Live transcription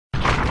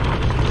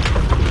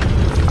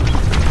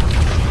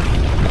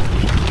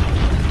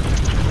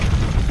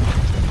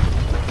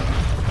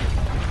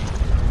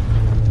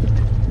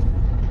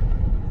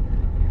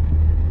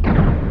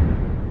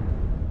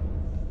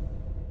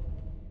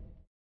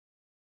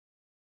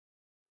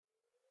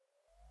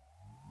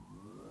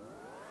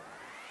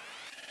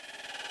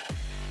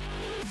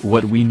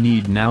What we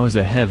need now is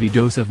a heavy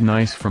dose of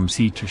nice from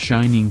sea to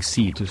shining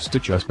sea to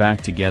stitch us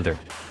back together.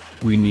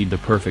 We need the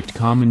perfect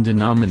common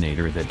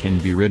denominator that can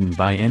be ridden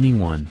by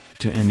anyone,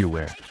 to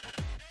anywhere.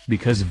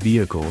 Because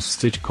vehicles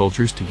stitch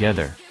cultures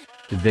together.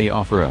 They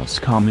offer us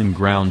common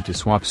ground to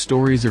swap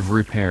stories of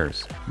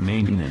repairs,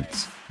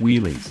 maintenance,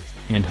 wheelies,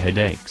 and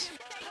headaches.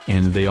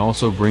 And they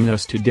also bring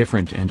us to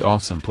different and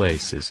awesome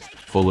places,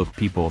 full of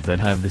people that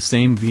have the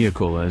same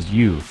vehicle as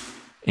you.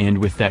 And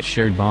with that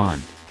shared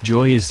bond,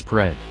 joy is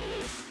spread.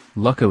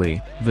 Luckily,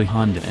 the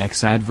Honda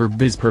X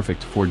Adv is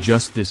perfect for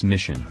just this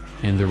mission,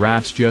 and the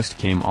wraps just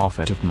came off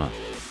at EICMA.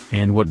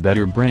 And what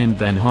better brand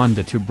than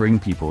Honda to bring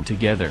people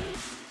together?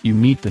 You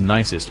meet the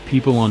nicest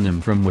people on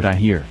them from what I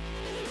hear.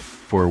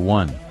 For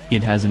one,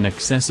 it has an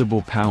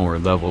accessible power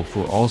level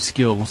for all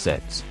skill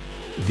sets.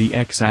 The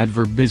X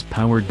Adv is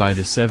powered by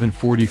the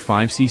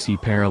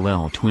 745cc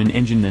parallel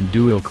twin-engine and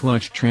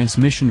dual-clutch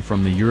transmission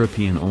from the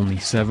European-only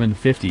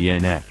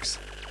 750NX.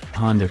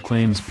 Honda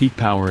claims peak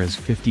power is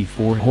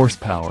 54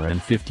 horsepower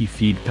and 50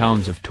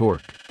 feet-pounds of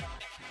torque.